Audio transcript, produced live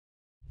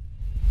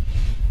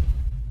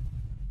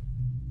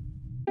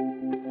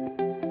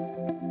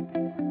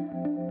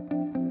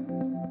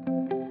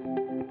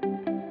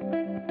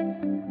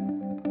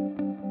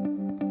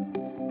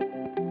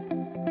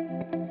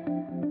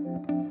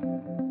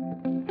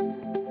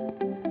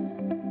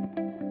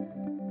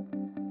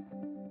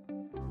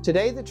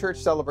Today, the church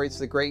celebrates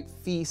the great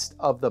feast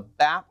of the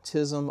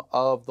baptism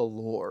of the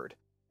Lord.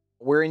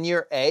 We're in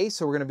year A,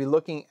 so we're going to be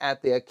looking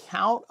at the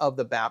account of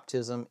the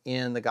baptism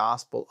in the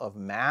Gospel of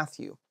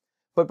Matthew.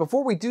 But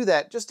before we do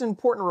that, just an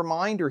important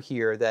reminder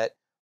here that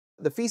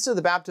the Feast of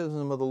the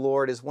Baptism of the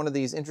Lord is one of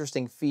these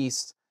interesting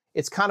feasts.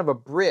 It's kind of a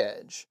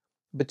bridge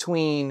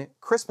between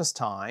Christmas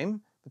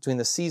time, between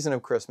the season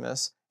of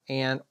Christmas,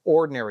 and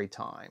ordinary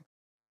time,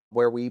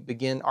 where we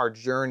begin our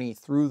journey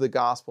through the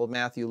Gospel of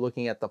Matthew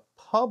looking at the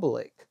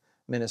public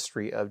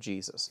ministry of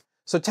Jesus.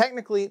 So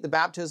technically, the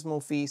baptismal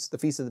feast, the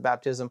Feast of the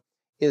Baptism,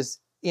 is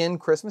in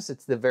Christmas.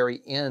 It's the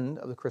very end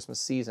of the Christmas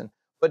season,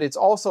 but it's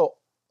also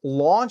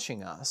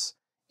launching us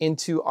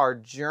into our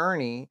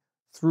journey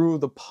through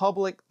the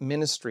public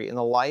ministry in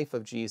the life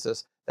of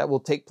Jesus that will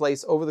take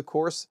place over the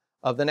course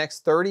of the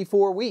next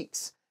 34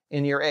 weeks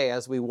in year A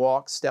as we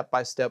walk step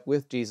by step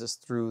with Jesus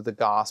through the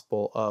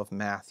Gospel of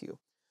Matthew.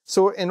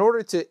 So in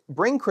order to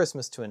bring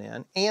Christmas to an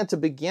end and to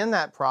begin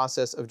that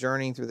process of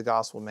journeying through the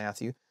Gospel of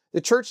Matthew, the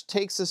church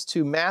takes us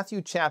to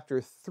Matthew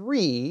chapter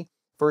 3,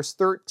 verse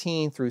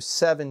 13 through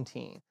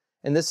 17.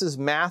 And this is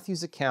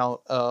Matthew's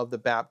account of the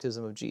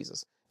baptism of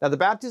Jesus. Now, the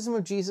baptism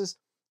of Jesus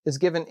is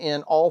given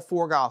in all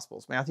four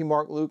Gospels. Matthew,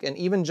 Mark, Luke, and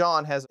even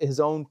John has his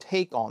own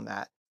take on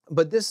that.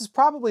 But this is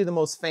probably the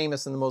most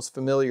famous and the most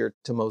familiar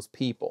to most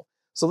people.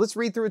 So let's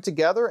read through it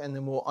together, and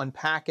then we'll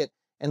unpack it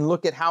and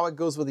look at how it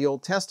goes with the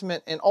Old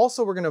Testament. And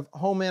also we're going to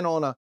home in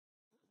on a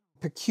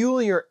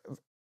peculiar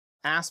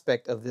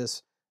aspect of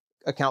this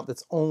account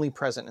that's only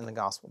present in the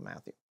Gospel of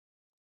Matthew.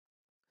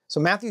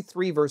 So Matthew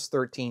 3 verse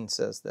 13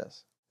 says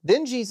this: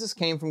 "Then Jesus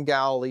came from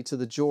Galilee to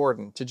the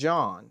Jordan to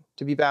John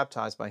to be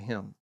baptized by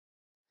him.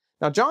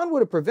 Now John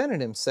would have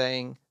prevented him,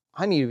 saying,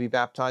 'I need to be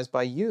baptized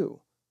by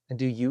you, and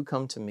do you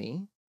come to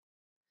me?'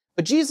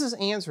 But Jesus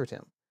answered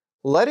him,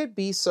 'Let it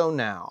be so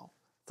now.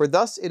 For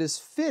thus it is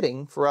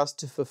fitting for us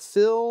to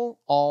fulfill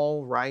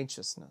all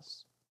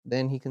righteousness.'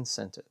 Then he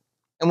consented.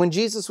 And when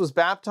Jesus was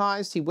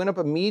baptized, he went up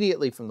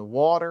immediately from the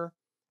water,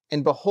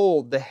 and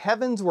behold, the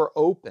heavens were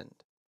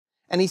opened,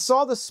 and he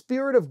saw the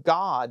Spirit of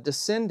God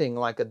descending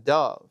like a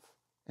dove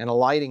and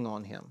alighting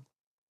on him.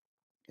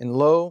 And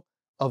lo,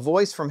 a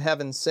voice from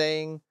heaven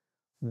saying,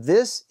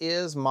 'This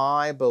is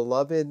my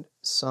beloved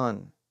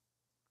Son,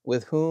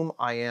 with whom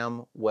I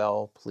am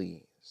well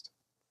pleased.'"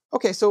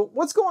 Okay, so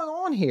what's going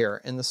on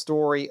here in the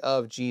story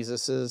of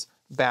Jesus'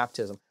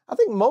 baptism? I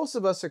think most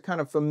of us are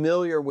kind of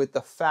familiar with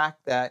the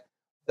fact that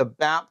the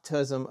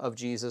baptism of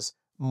Jesus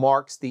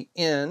marks the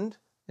end,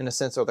 in a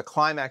sense, or the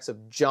climax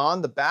of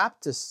John the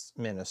Baptist's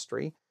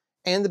ministry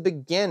and the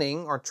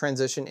beginning or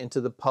transition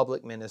into the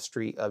public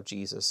ministry of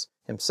Jesus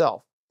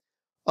himself.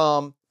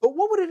 But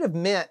what would it have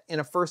meant in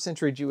a first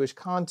century Jewish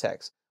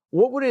context?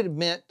 What would it have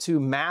meant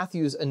to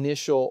Matthew's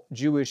initial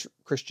Jewish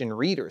Christian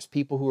readers,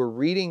 people who were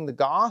reading the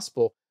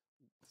gospel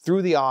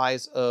through the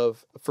eyes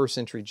of first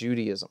century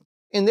Judaism?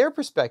 In their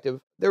perspective,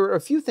 there were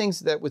a few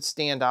things that would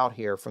stand out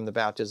here from the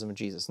baptism of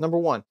Jesus. Number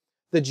one,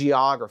 the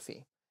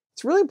geography.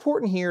 It's really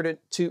important here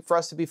for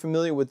us to be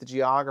familiar with the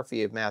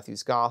geography of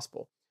Matthew's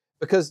gospel,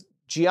 because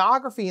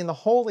geography in the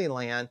Holy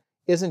Land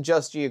isn't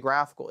just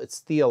geographical, it's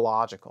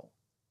theological.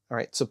 All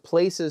right, so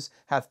places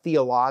have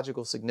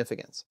theological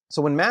significance.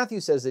 So when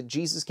Matthew says that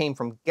Jesus came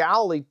from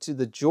Galilee to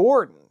the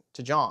Jordan,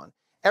 to John,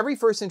 every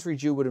first century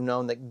Jew would have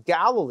known that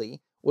Galilee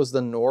was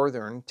the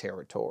northern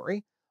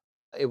territory.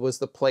 It was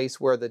the place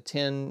where the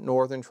 10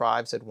 northern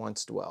tribes had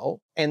once dwelt,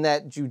 and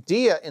that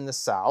Judea in the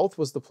south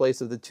was the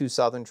place of the 2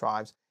 southern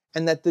tribes,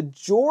 and that the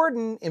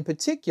Jordan in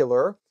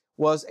particular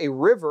was a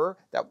river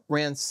that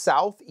ran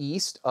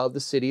southeast of the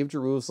city of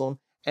Jerusalem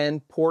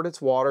and poured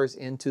its waters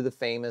into the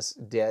famous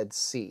Dead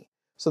Sea.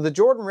 So the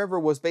Jordan River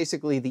was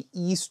basically the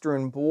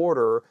eastern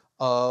border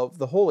of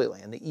the Holy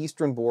Land, the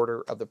eastern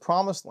border of the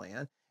Promised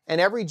Land,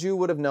 and every Jew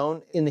would have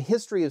known in the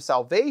history of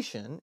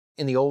salvation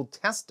in the Old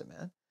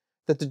Testament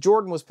that the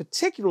Jordan was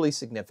particularly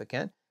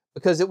significant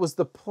because it was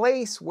the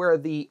place where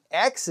the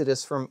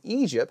exodus from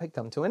Egypt had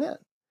come to an end.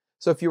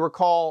 So if you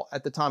recall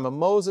at the time of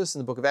Moses in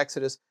the book of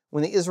Exodus,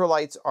 when the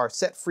Israelites are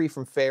set free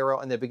from Pharaoh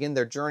and they begin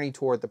their journey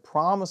toward the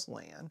Promised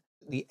Land,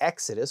 the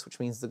exodus, which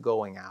means the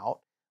going out,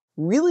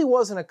 really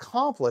wasn't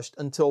accomplished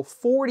until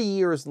 40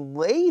 years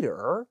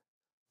later.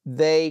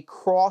 They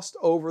crossed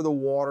over the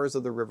waters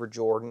of the River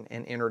Jordan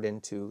and entered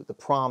into the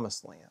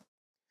Promised Land.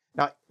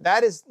 Now,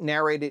 that is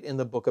narrated in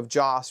the book of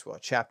Joshua,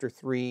 chapter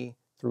 3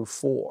 through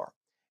 4.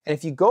 And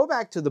if you go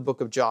back to the book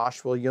of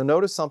Joshua, you'll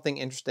notice something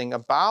interesting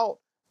about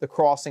the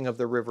crossing of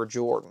the River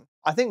Jordan.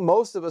 I think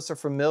most of us are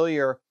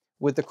familiar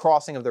with the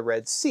crossing of the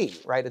Red Sea,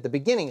 right, at the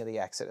beginning of the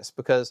Exodus,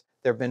 because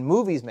there have been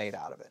movies made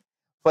out of it.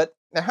 But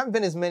there haven't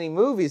been as many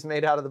movies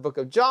made out of the book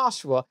of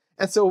Joshua,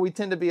 and so we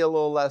tend to be a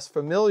little less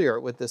familiar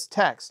with this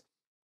text.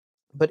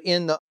 But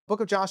in the book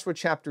of Joshua,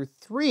 chapter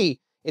 3,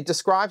 it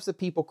describes the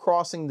people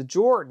crossing the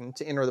Jordan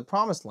to enter the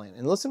Promised Land.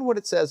 And listen to what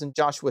it says in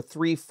Joshua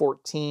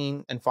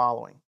 3:14 and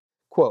following.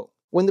 Quote,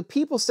 "When the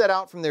people set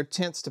out from their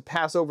tents to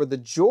pass over the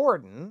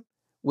Jordan,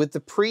 with the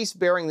priests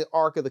bearing the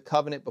Ark of the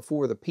Covenant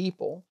before the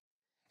people,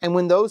 and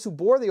when those who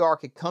bore the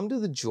ark had come to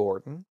the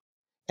Jordan,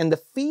 and the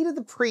feet of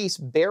the priests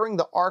bearing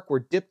the ark were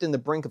dipped in the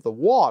brink of the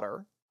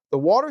water, the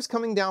waters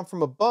coming down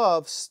from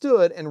above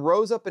stood and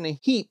rose up in a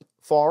heap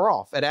far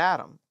off at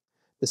Adam,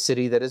 the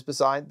city that is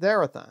beside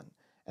Zarethan,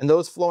 and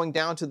those flowing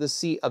down to the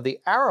sea of the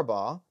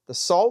Arabah, the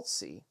salt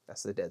sea,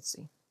 that's the Dead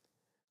Sea,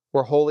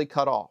 were wholly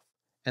cut off,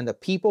 and the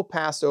people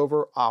passed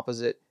over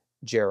opposite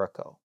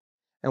Jericho.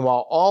 And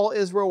while all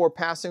Israel were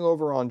passing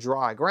over on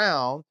dry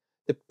ground,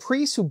 the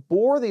priests who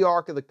bore the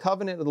ark of the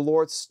covenant of the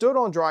Lord stood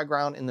on dry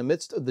ground in the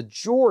midst of the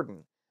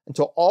Jordan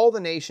until all the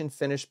nation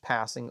finished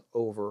passing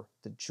over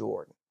the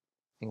Jordan.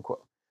 End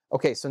quote.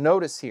 Okay, so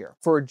notice here,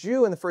 for a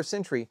Jew in the first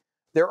century,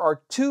 there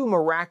are two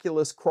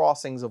miraculous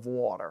crossings of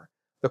water.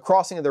 The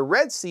crossing of the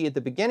Red Sea at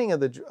the beginning of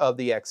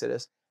the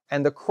Exodus,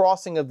 and the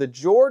crossing of the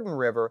Jordan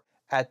River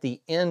at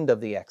the end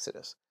of the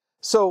Exodus.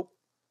 So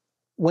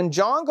when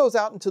John goes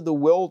out into the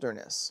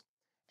wilderness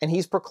and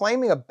he's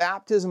proclaiming a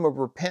baptism of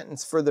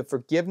repentance for the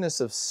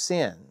forgiveness of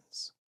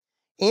sins,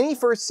 any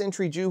first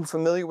century Jew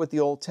familiar with the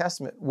Old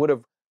Testament would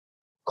have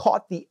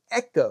caught the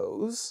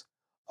echoes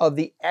of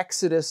the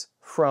Exodus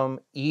from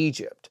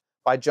Egypt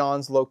by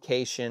John's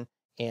location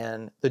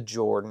in the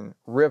Jordan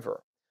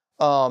River.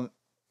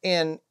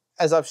 And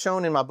as I've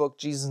shown in my book,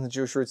 Jesus and the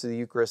Jewish Roots of the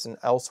Eucharist and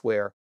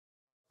elsewhere,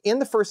 in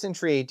the first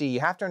century AD, you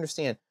have to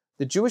understand,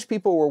 the Jewish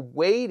people were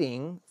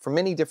waiting for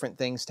many different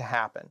things to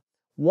happen.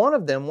 One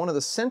of them, one of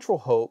the central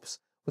hopes,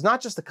 was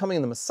not just the coming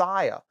of the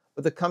Messiah,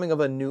 but the coming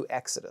of a new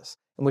Exodus,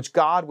 in which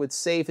God would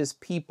save his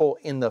people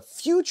in the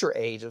future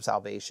age of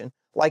salvation,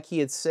 like he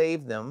had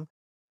saved them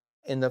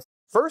in the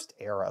first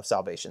era of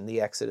salvation,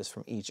 the Exodus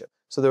from Egypt.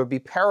 So there would be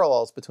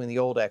parallels between the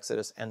old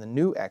Exodus and the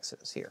new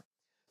Exodus here.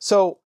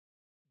 So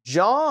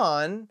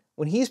John,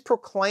 when he's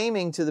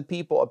proclaiming to the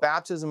people a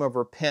baptism of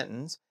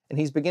repentance, and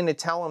he's beginning to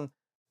tell them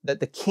that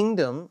the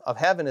kingdom of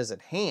heaven is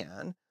at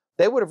hand,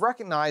 they would have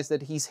recognized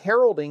that he's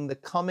heralding the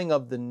coming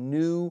of the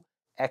new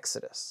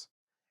Exodus,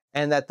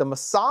 and that the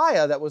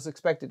Messiah that was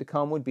expected to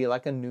come would be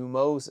like a new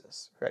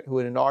Moses, right, who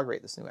would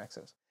inaugurate this new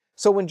Exodus.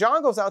 So when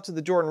John goes out to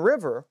the Jordan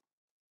River,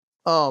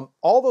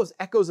 all those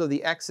echoes of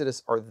the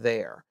Exodus are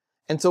there.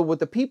 And so what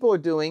the people are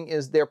doing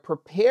is they're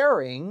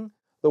preparing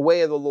the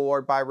way of the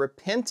Lord by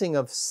repenting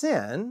of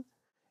sin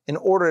in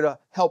order to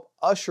help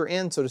usher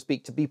in, so to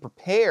speak, to be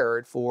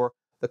prepared for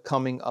the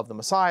coming of the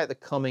Messiah, the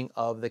coming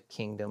of the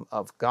kingdom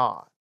of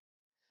God.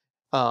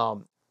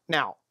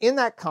 Now, in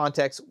that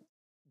context,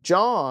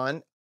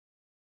 John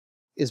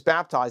is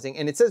baptizing,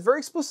 and it says very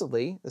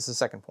explicitly, this is the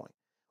second point,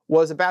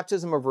 was a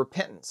baptism of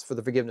repentance for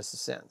the forgiveness of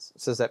sins.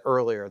 It says that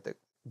earlier at the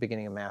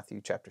beginning of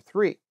Matthew chapter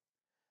 3.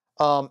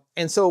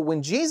 And so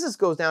when Jesus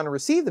goes down to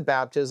receive the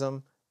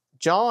baptism,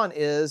 John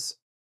is,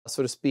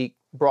 so to speak,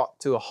 brought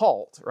to a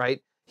halt,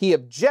 right? He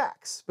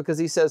objects because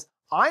he says,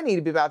 I need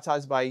to be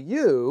baptized by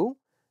you,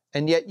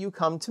 and yet you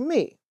come to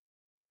me.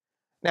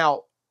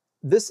 Now,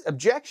 this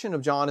objection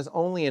of John is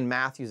only in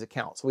Matthew's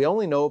account. So we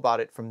only know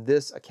about it from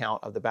this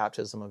account of the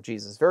baptism of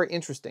Jesus. Very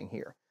interesting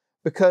here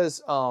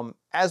because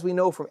as we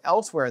know from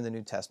elsewhere in the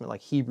New Testament,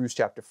 like Hebrews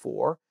chapter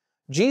 4,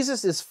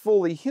 Jesus is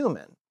fully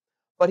human,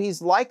 but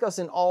he's like us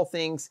in all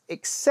things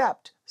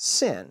except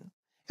sin.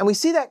 And we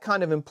see that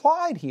kind of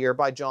implied here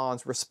by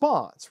John's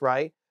response,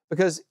 right?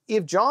 Because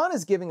if John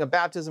is giving a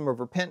baptism of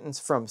repentance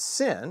from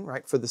sin,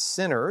 right, for the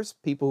sinners,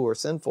 people who are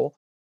sinful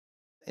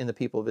in the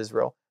people of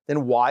Israel,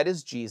 then why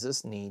does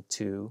Jesus need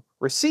to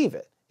receive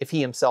it if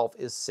he himself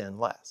is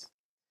sinless?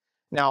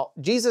 Now,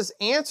 Jesus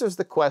answers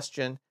the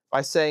question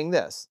by saying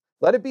this,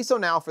 let it be so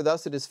now, for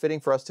thus it is fitting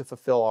for us to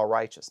fulfill all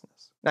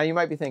righteousness. Now, you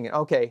might be thinking,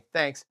 okay,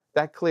 thanks,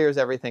 that clears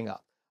everything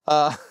up.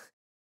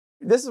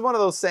 This is one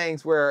of those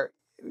sayings where,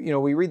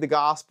 we read the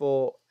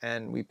gospel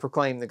and we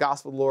proclaim the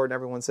gospel of the Lord, and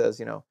everyone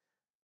says,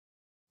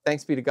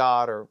 thanks be to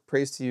God, or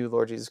praise to you,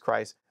 Lord Jesus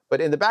Christ.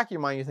 But in the back of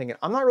your mind, you're thinking,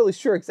 I'm not really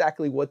sure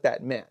exactly what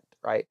that meant,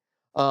 right?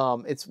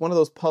 It's one of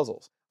those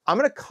puzzles. I'm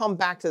going to come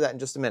back to that in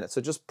just a minute.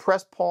 So just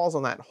press pause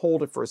on that and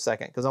hold it for a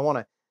second, because I want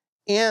to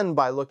end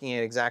by looking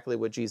at exactly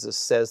what Jesus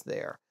says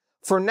there.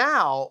 For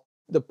now,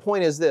 the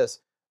point is this.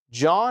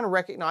 John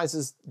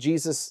recognizes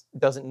Jesus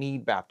doesn't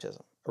need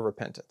baptism or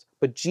repentance,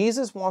 but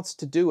Jesus wants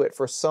to do it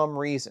for some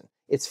reason.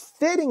 It's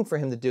fitting for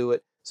him to do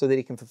it so that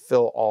he can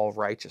fulfill all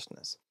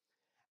righteousness.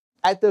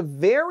 At the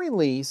very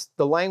least,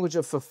 the language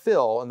of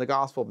fulfill in the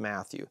Gospel of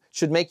Matthew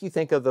should make you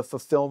think of the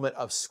fulfillment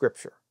of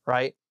Scripture,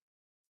 right?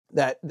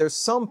 That there's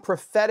some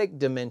prophetic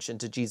dimension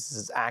to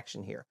Jesus'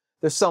 action here.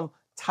 There's some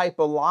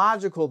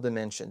typological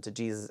dimension to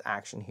Jesus'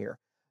 action here.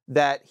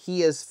 That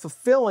he is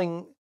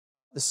fulfilling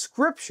the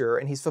Scripture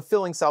and he's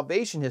fulfilling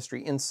salvation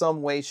history in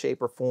some way,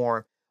 shape, or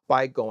form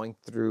by going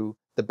through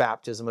the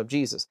baptism of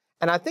Jesus.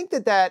 And I think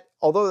that,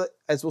 although,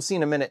 as we'll see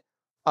in a minute,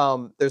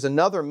 there's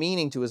another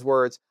meaning to his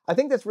words, I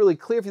think that's really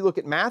clear if you look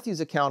at Matthew's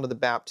account of the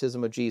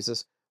baptism of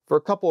Jesus for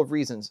a couple of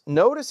reasons.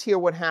 Notice here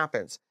what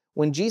happens.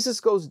 When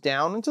Jesus goes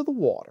down into the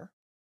water,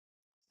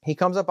 he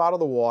comes up out of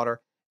the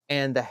water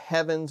and the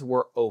heavens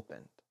were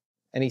opened.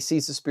 And he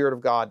sees the Spirit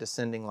of God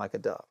descending like a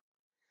dove.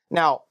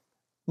 Now,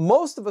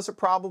 most of us are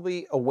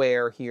probably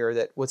aware here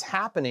that what's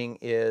happening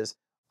is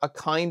a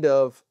kind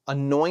of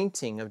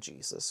anointing of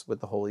Jesus with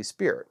the Holy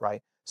Spirit,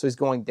 right? So he's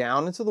going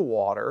down into the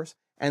waters,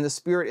 and the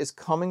Spirit is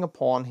coming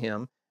upon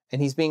him,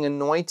 and he's being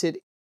anointed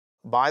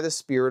by the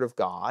Spirit of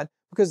God,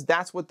 because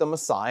that's what the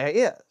Messiah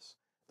is.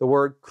 The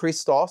word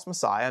Christos,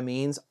 Messiah,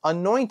 means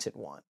anointed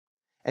one.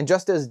 And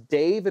just as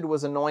David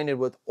was anointed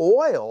with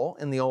oil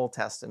in the Old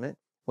Testament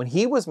when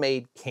he was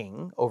made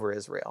king over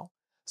Israel,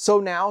 so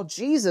now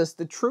Jesus,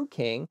 the true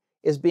king,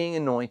 is being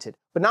anointed,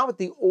 but not with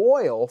the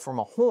oil from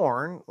a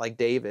horn like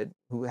David,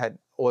 who had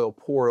oil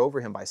poured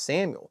over him by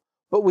Samuel,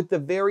 but with the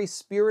very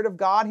Spirit of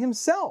God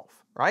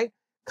himself, right?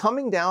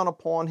 Coming down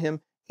upon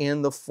him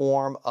in the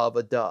form of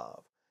a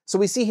dove. So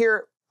we see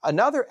here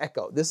another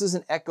echo. This is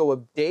an echo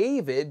of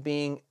David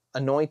being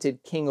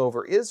anointed king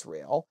over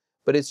Israel,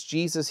 but it's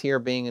Jesus here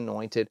being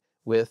anointed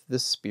with the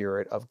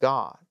Spirit of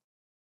God.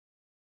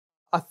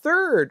 A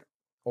third,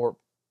 or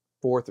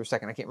fourth or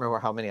second, I can't remember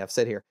how many I've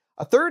said here.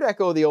 A third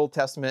echo of the Old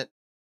Testament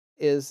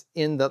is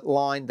in the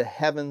line, the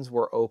heavens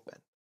were open.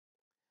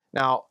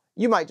 Now,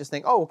 you might just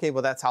think, oh, okay,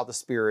 well, that's how the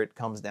Spirit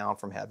comes down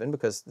from heaven,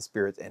 because the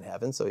Spirit's in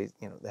heaven, so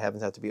the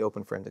heavens have to be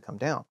open for him to come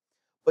down.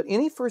 But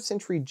any first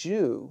century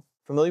Jew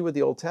familiar with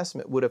the Old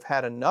Testament would have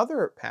had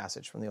another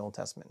passage from the Old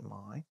Testament in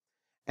mind,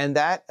 and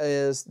that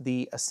is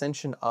the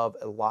ascension of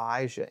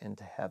Elijah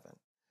into heaven.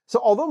 So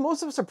although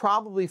most of us are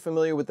probably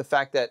familiar with the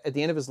fact that at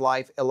the end of his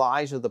life,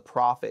 Elijah the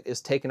prophet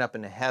is taken up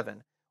into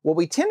heaven, what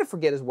we tend to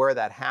forget is where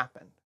that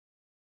happened.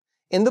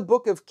 In the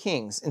book of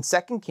Kings, in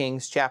 2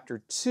 Kings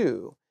chapter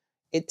 2,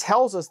 it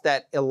tells us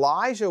that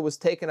Elijah was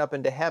taken up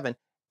into heaven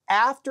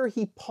after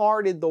he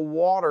parted the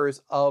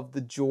waters of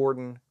the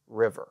Jordan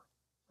River,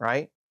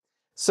 right?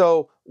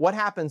 So what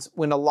happens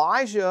when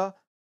Elijah,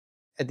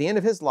 at the end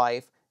of his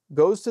life,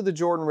 goes to the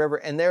Jordan River,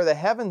 and there the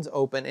heavens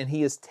open and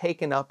he is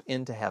taken up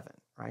into heaven,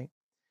 right?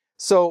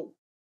 So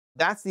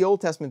that's the Old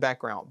Testament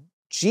background.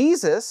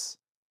 Jesus,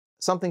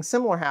 something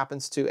similar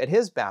happens to at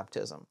his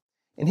baptism.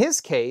 In his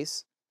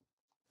case,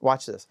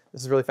 watch this.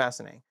 This is really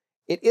fascinating.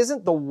 It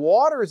isn't the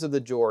waters of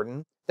the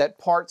Jordan that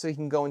part so he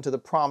can go into the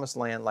promised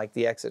land like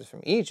the Exodus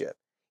from Egypt.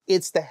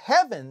 It's the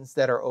heavens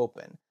that are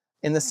open,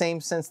 in the same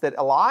sense that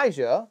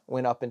Elijah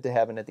went up into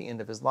heaven at the end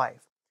of his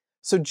life.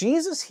 So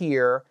Jesus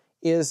here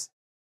is,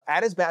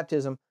 at his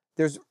baptism,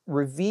 there's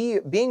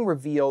being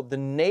revealed the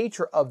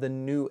nature of the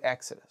new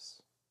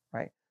Exodus,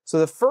 right? So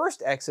the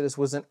first Exodus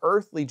was an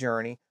earthly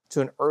journey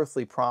to an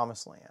earthly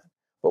promised land.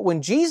 But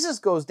when Jesus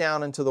goes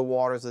down into the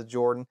waters of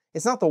Jordan,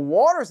 it's not the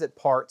waters that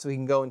part so he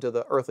can go into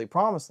the earthly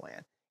promised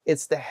land.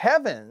 It's the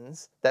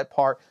heavens that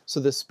part so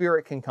the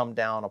Spirit can come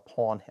down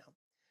upon him.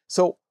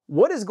 So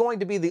what is going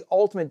to be the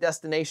ultimate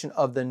destination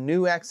of the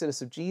new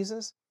Exodus of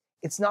Jesus?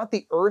 It's not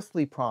the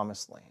earthly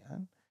promised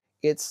land.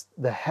 It's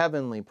the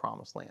heavenly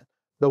promised land,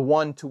 the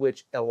one to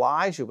which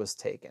Elijah was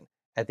taken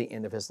at the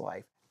end of his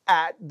life,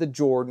 at the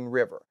Jordan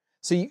River.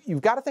 So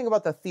you've got to think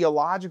about the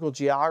theological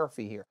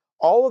geography here.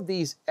 All of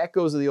these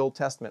echoes of the Old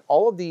Testament,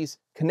 all of these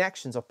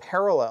connections or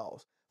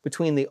parallels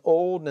between the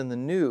old and the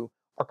new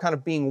are kind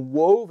of being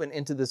woven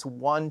into this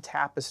one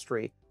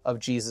tapestry of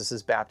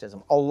Jesus'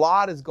 baptism. A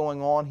lot is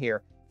going on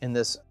here in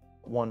this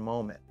one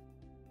moment.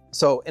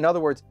 So in other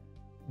words,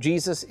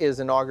 Jesus is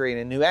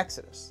inaugurating a new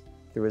Exodus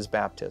through his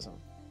baptism.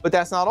 But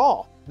that's not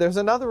all. There's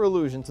another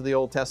allusion to the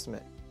Old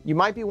Testament. You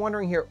might be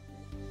wondering here,